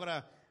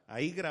palabra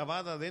ahí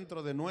grabada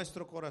dentro de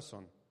nuestro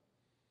corazón.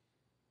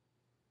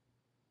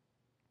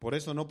 Por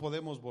eso no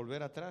podemos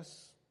volver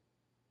atrás.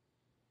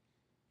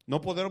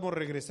 No podemos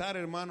regresar,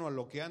 hermano, a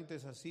lo que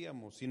antes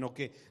hacíamos, sino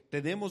que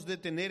tenemos de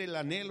tener el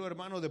anhelo,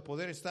 hermano, de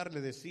poder estar,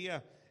 le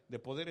decía, de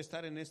poder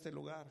estar en este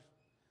lugar,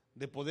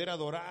 de poder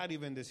adorar y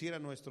bendecir a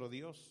nuestro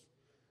Dios,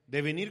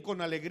 de venir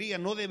con alegría,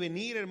 no de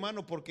venir,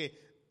 hermano, porque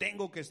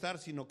tengo que estar,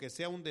 sino que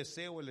sea un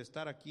deseo el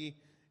estar aquí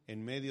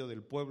en medio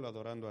del pueblo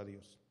adorando a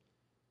Dios.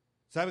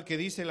 ¿Sabe qué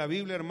dice la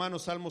Biblia, hermano?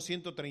 Salmo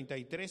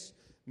 133,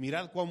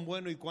 mirad cuán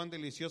bueno y cuán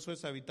delicioso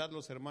es habitar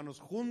los hermanos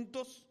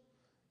juntos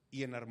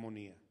y en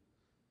armonía.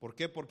 ¿Por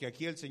qué? Porque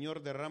aquí el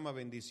Señor derrama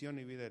bendición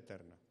y vida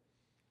eterna.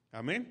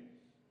 ¿Amén?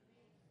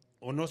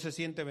 ¿O no se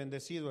siente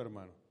bendecido,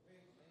 hermano?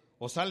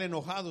 ¿O sale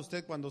enojado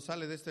usted cuando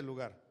sale de este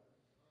lugar?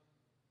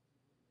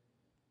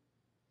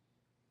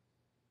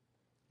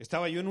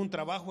 Estaba yo en un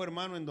trabajo,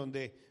 hermano, en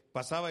donde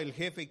pasaba el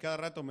jefe y cada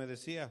rato me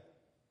decía,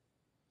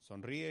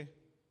 sonríe,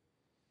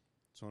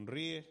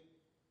 sonríe.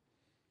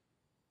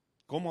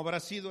 ¿Cómo habrá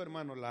sido,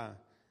 hermano,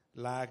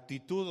 la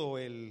actitud o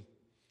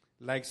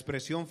la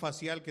expresión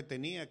facial que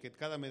tenía, que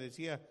cada me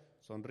decía,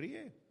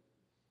 sonríe,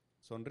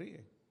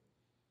 sonríe?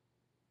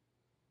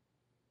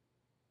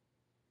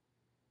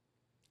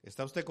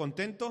 ¿Está usted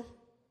contento?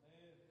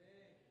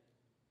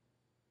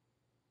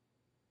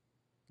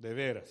 De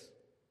veras.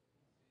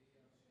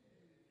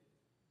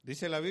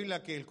 Dice la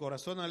Biblia que el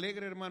corazón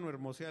alegre, hermano,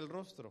 hermosea el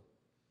rostro.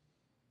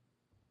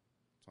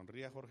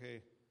 Sonría,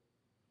 Jorge.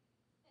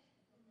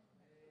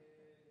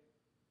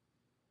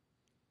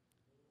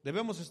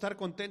 Debemos estar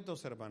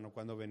contentos, hermano,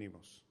 cuando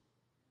venimos.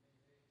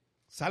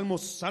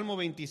 Salmo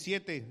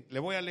 27, le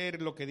voy a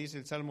leer lo que dice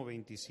el Salmo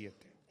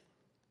 27.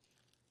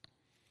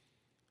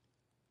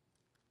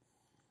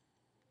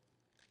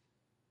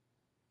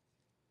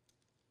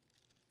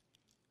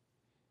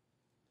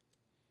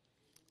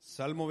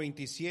 Salmo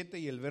 27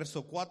 y el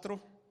verso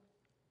 4.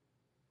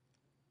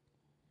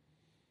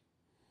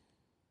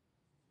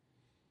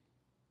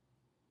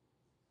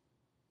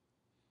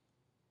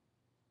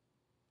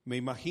 Me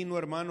imagino,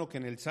 hermano, que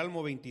en el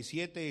Salmo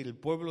 27 el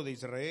pueblo de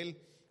Israel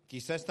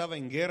quizá estaba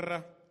en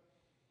guerra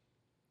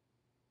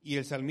y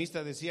el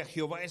salmista decía,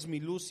 Jehová es mi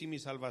luz y mi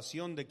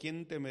salvación, ¿de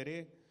quién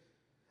temeré?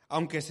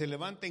 Aunque se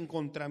levanten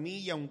contra mí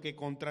y aunque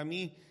contra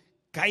mí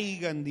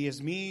caigan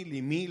 10,000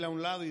 y 1,000 a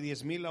un lado y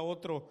 10,000 a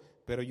otro,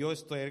 pero yo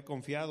estoy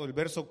confiado. El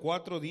verso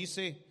 4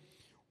 dice: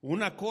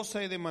 una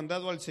cosa he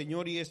demandado al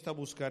Señor y esta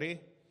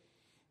buscaré,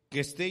 que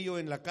esté yo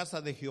en la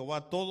casa de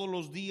Jehová todos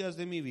los días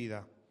de mi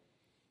vida.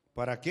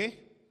 ¿Para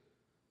qué?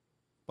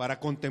 Para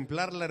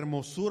contemplar la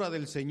hermosura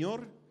del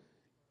Señor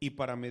y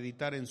para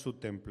meditar en su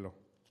templo.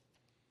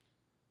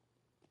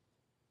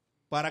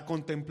 Para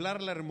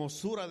contemplar la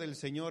hermosura del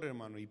Señor,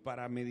 hermano, y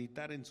para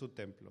meditar en su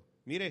templo.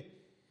 Mire,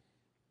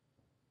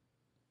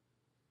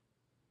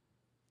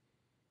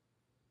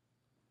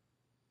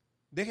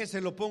 déjese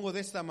lo pongo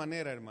de esta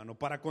manera, hermano,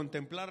 para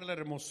contemplar la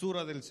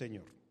hermosura del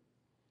Señor.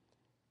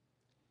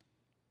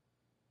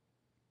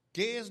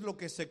 ¿Qué es lo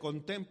que se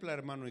contempla,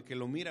 hermano, y que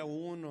lo mira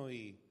uno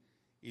y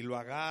lo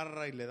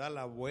agarra y le da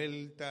la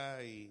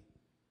vuelta? Y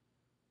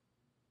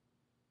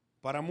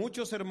para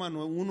muchos,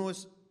 hermano,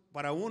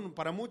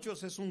 para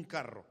muchos es un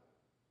carro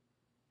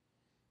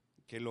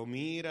que lo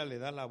mira, le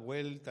da la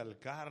vuelta al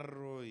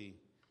carro y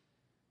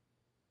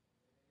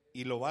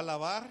lo va a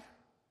lavar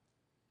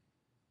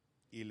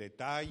y le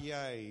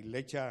talla y le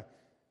echa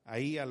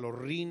ahí a los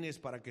rines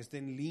para que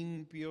estén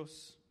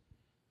limpios.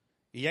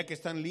 Y ya que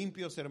están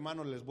limpios,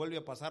 hermanos, les vuelve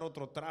a pasar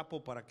otro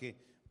trapo para que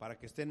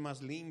estén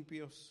más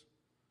limpios.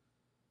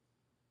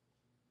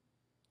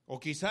 O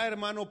quizá,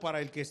 hermano, para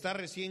el que está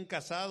recién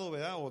casado,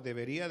 ¿verdad? O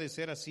debería de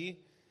ser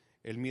así,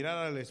 el mirar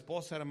a la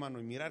esposa,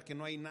 hermano, y mirar que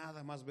no hay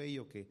nada más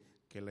bello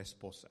que la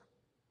esposa.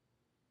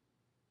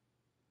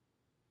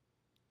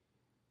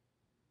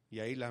 Y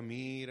ahí la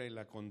mira y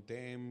la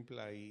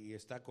contempla y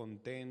está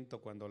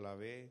contento cuando la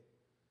ve.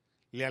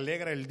 Le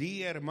alegra el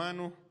día,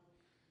 hermano,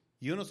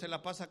 y uno se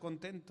la pasa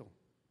contento.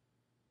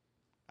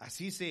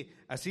 Así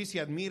se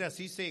admira,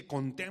 así se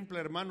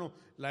contempla, hermano,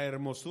 la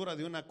hermosura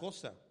de una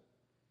cosa.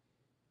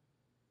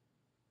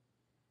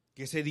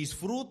 Que se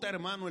disfruta,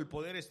 hermano, el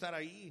poder estar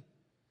ahí.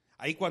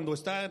 Ahí cuando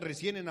está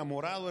recién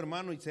enamorado,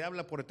 hermano, y se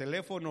habla por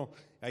teléfono,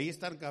 ahí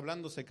están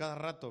hablándose cada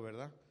rato,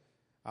 ¿verdad?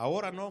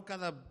 Ahora no,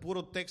 cada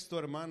puro texto,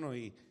 hermano,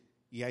 y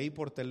ahí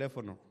por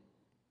teléfono.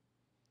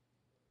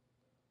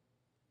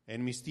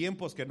 En mis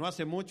tiempos, que no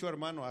hace mucho,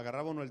 hermano,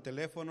 agarraba uno el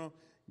teléfono,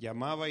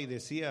 llamaba y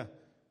decía: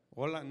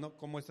 hola, no,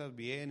 ¿cómo estás?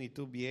 Bien, ¿y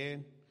tú?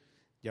 Bien.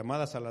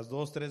 Llamadas a las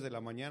 2, 3 de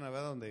la mañana,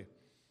 ¿verdad? Donde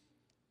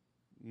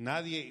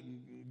nadie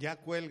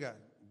ya cuelga.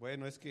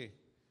 Bueno, es que,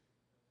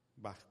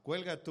 va,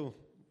 cuelga tú,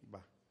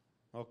 va,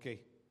 ok.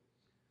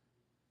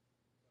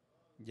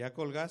 ¿Ya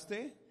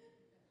colgaste?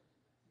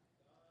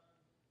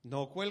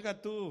 No, cuelga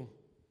tú.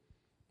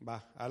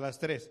 Va, a las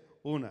 3,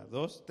 1,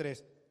 2,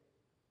 3.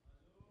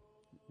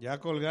 ¿Ya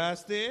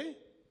colgaste?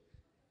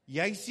 Y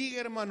ahí sigue,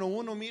 hermano,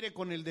 uno mire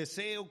con el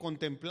deseo,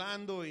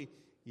 contemplando y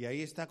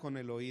ahí está con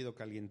el oído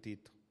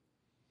calientito.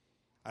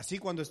 Así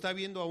cuando está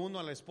viendo a uno,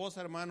 a la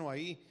esposa, hermano,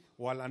 ahí,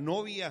 o a la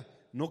novia,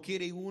 no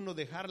quiere uno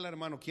dejarla,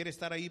 hermano, quiere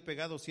estar ahí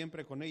pegado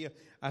siempre con ella.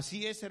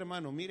 Así es,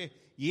 hermano,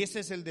 mire, y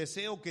ese es el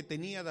deseo que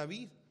tenía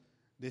David.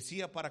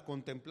 Decía: para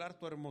contemplar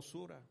tu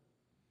hermosura.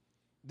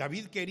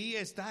 David quería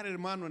estar,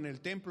 hermano, en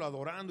el templo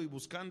adorando y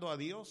buscando a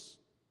Dios.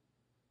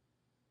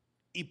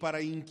 Y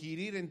para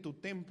inquirir en tu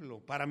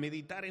templo, para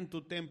meditar en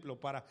tu templo,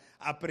 para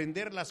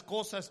aprender las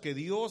cosas que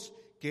Dios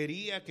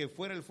quería que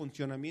fuera el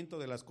funcionamiento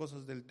de las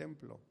cosas del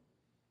templo.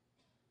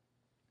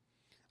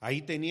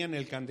 Ahí tenían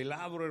el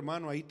candelabro,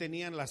 hermano, ahí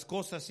tenían las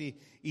cosas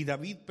y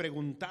David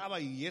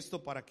preguntaba: ¿y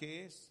esto para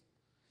qué es?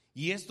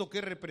 ¿Y esto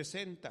qué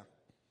representa?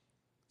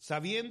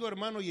 Sabiendo,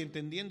 hermano, y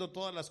entendiendo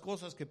todas las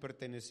cosas que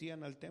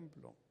pertenecían al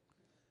templo.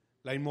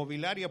 La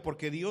inmobiliaria,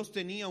 porque Dios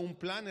tenía un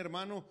plan,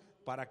 hermano,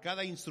 para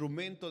cada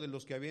instrumento de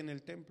los que había en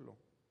el templo.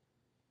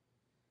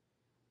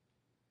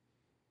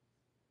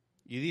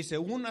 Y dice: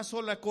 una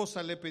sola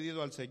cosa le he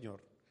pedido al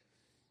Señor,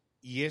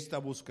 y esta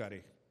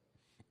buscaré.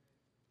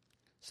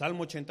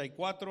 Salmo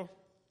 84.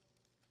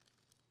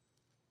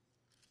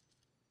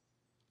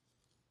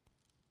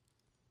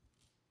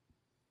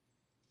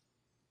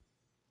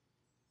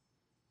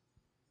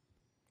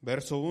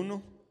 Verso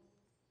 1.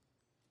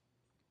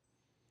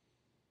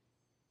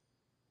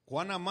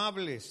 Cuán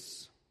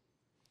amables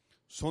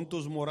son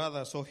tus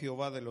moradas, oh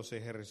Jehová de los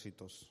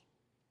ejércitos.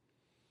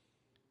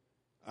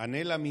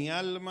 Anhela mi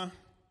alma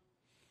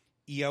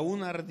y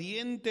aún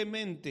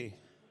ardientemente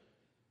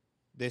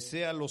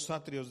desea los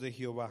atrios de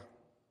Jehová.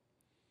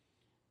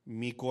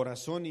 Mi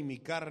corazón y mi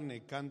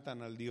carne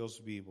cantan al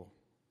Dios vivo.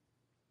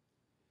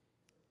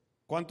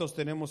 ¿Cuántos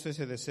tenemos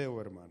ese deseo,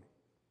 hermano?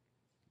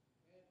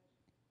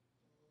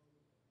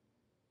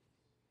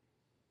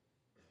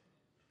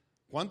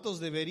 ¿Cuántos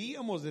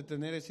deberíamos de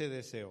tener ese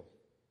deseo?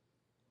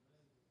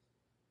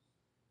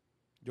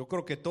 Yo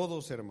creo que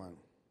todos,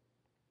 hermano.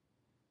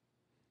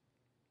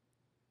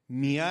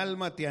 Mi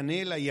alma te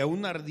anhela y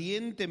aún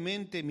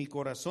ardientemente mi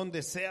corazón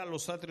desea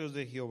los atrios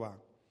de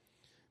Jehová.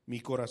 Mi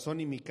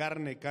corazón y mi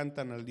carne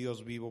cantan al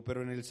Dios vivo.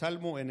 Pero en el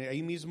Salmo,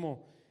 ahí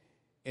mismo,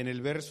 en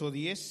el verso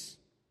 10,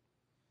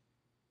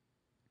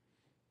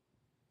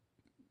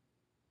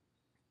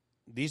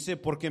 dice: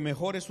 porque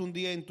mejor es un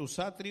día en tus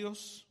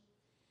atrios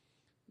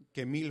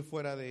que 1000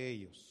 fuera de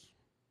ellos.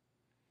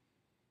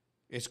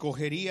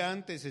 Escogería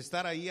antes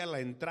estar ahí a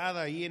la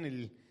entrada, ahí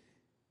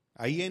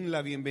en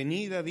la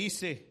bienvenida,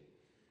 dice,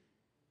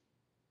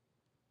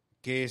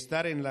 que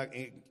estar en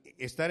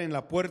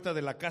la puerta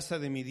de la casa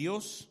de mi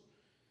Dios,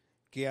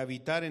 que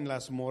habitar en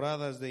las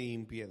moradas de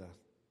impiedad.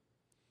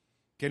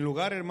 Que en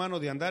lugar, hermano,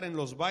 de andar en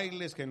los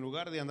bailes, que en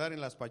lugar de andar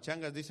en las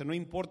pachangas, dice, no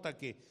importa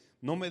que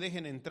no me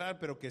dejen entrar,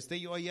 pero que esté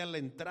yo allá a la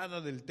entrada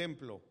del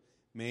templo.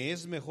 Me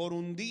es mejor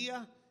un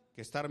día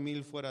que estar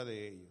 1000 fuera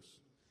de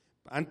ellos.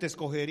 Antes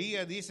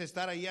escogería, dice,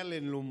 estar ahí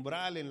al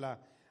umbral,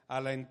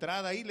 a la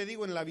entrada, ahí le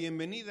digo, en la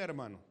bienvenida,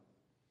 hermano,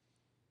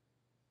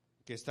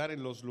 que estar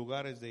en los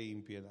lugares de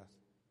impiedad.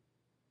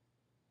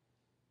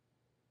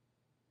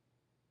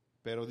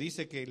 Pero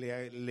dice que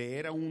le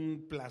era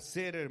un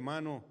placer,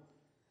 hermano,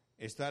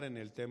 estar en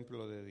el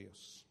templo de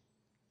Dios.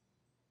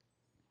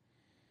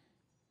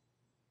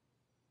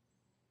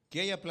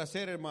 Que haya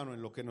placer, hermano,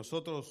 en lo que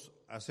nosotros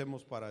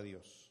hacemos para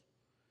Dios.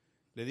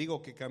 Le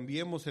digo que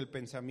cambiemos el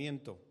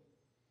pensamiento,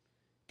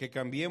 que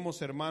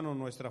cambiemos, hermano,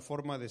 nuestra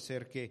forma de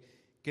ser,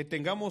 que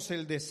tengamos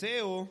el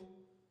deseo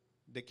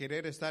de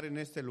querer estar en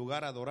este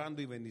lugar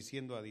adorando y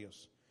bendiciendo a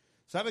Dios.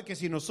 ¿Sabe que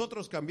si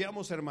nosotros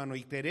cambiamos, hermano,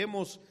 y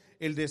tenemos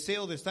el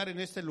deseo de estar en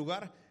este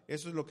lugar,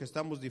 eso es lo que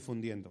estamos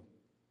difundiendo?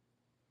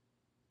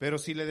 Pero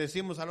si le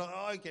decimos a los,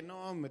 ay, que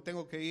no, me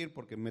tengo que ir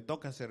porque me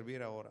toca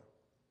servir ahora.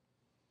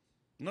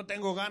 No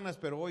tengo ganas,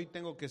 pero hoy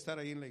tengo que estar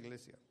ahí en la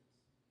iglesia.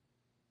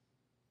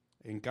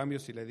 En cambio,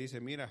 si le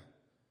dice, mira,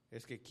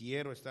 es que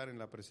quiero estar en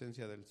la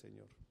presencia del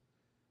Señor,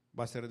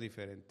 va a ser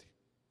diferente.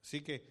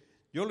 Así que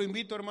yo lo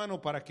invito,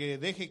 hermano, para que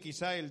deje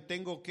quizá el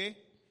tengo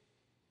que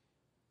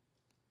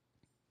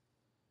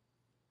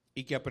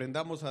y que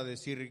aprendamos a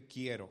decir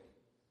quiero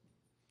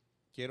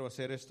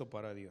hacer esto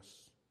para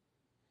Dios.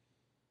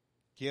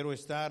 Quiero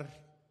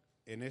estar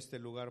en este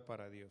lugar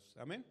para Dios.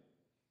 Amén.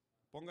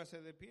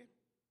 Póngase de pie.